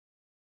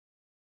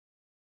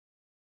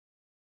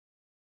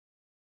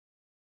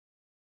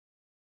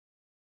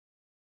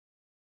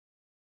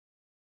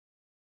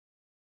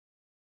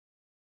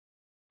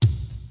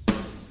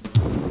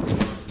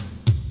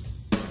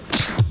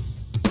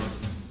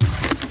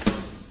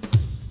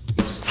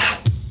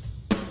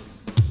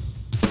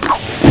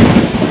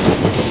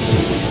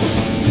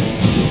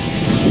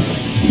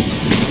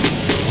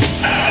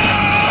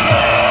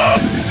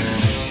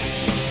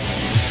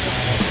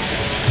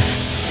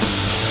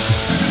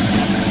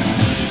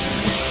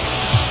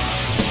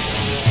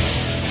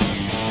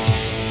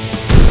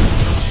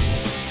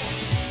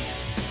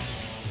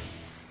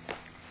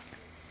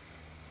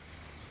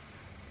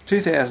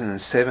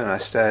2007 I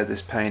started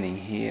this painting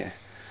here.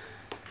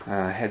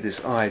 I had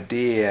this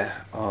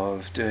idea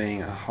of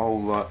doing a whole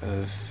lot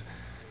of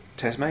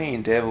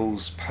Tasmanian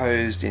devils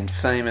posed in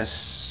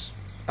famous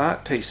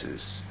art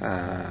pieces,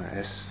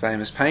 as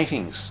famous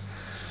paintings.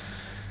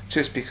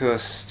 Just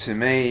because to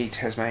me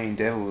Tasmanian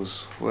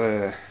devils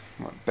were,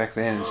 back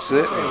then and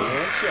certainly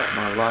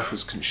my life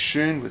was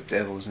consumed with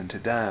devils, and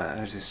today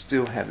I just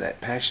still have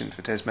that passion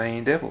for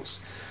Tasmanian devils.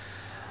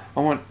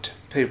 I want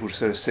people to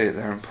sort of see that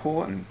they're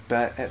important,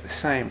 but at the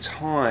same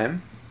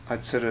time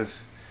I'd sort of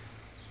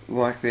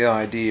like the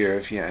idea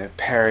of,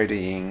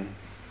 parodying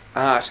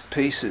art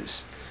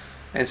pieces.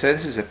 And so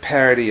this is a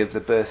parody of the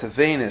birth of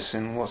Venus,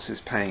 and what's this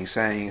painting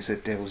saying is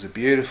that devils are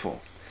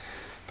beautiful.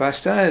 But I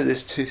started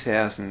this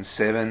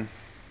 2007,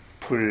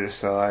 put it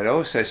aside. I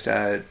also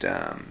started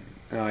an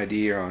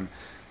idea on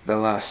The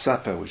Last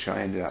Supper, which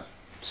I ended up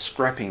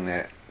scrapping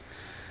that.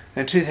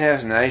 In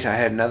 2008 I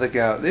had another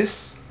go at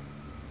this.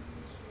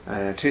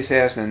 In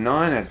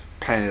 2009 I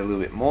painted a little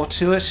bit more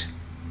to it.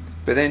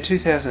 But then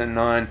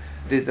 2009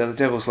 I did the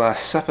Devil's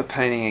Last Supper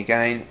painting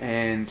again,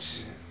 and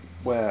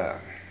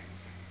well,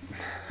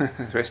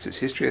 the rest is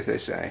history, as they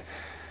say.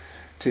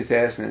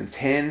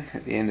 2010,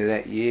 at the end of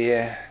that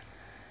year,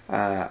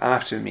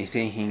 after me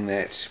thinking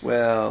that,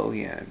 well,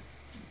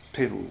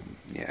 people,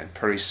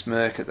 probably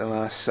smirk at the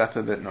Last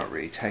Supper but not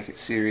really take it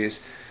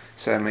serious,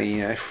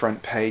 suddenly,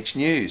 front page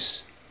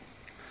news.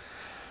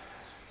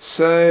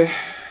 So,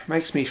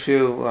 makes me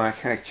feel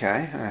like, okay,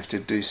 I have to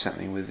do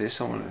something with this.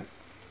 I want to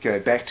go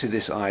back to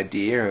this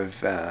idea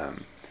of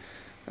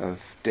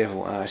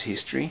devil art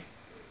history.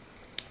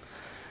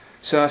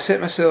 So I set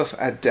myself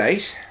a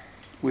date,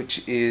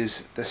 which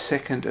is the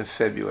 2nd of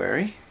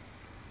February,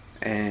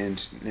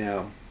 and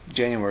now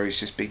January's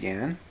just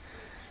began,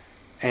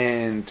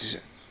 and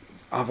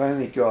I've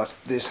only got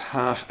this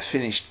half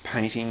finished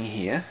painting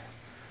here,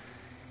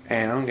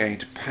 and I'm going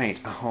to paint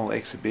a whole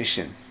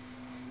exhibition,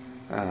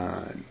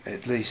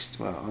 at least,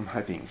 well, I'm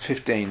hoping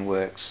 15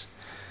 works.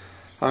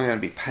 I'm going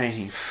to be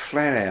painting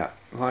flat out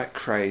like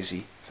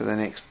crazy for the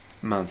next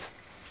month.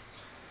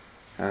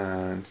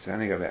 It's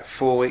only got about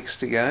 4 weeks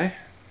to go,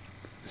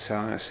 so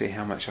I'm going to see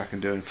how much I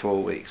can do in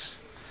 4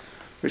 weeks,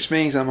 which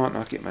means I might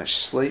not get much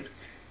sleep.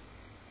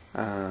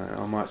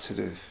 I might sort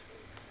of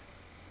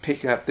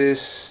pick up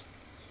this,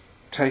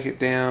 take it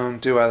down,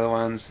 do other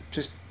ones,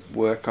 just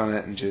work on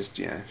it and just,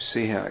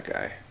 see how it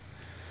go.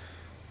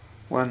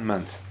 1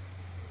 month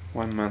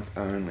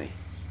only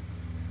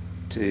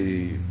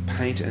to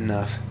paint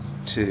enough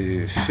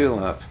to fill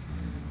up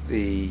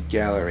the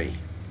gallery.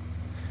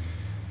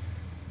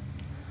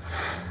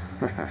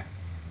 A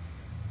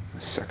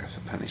sucker for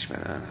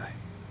punishment, aren't I?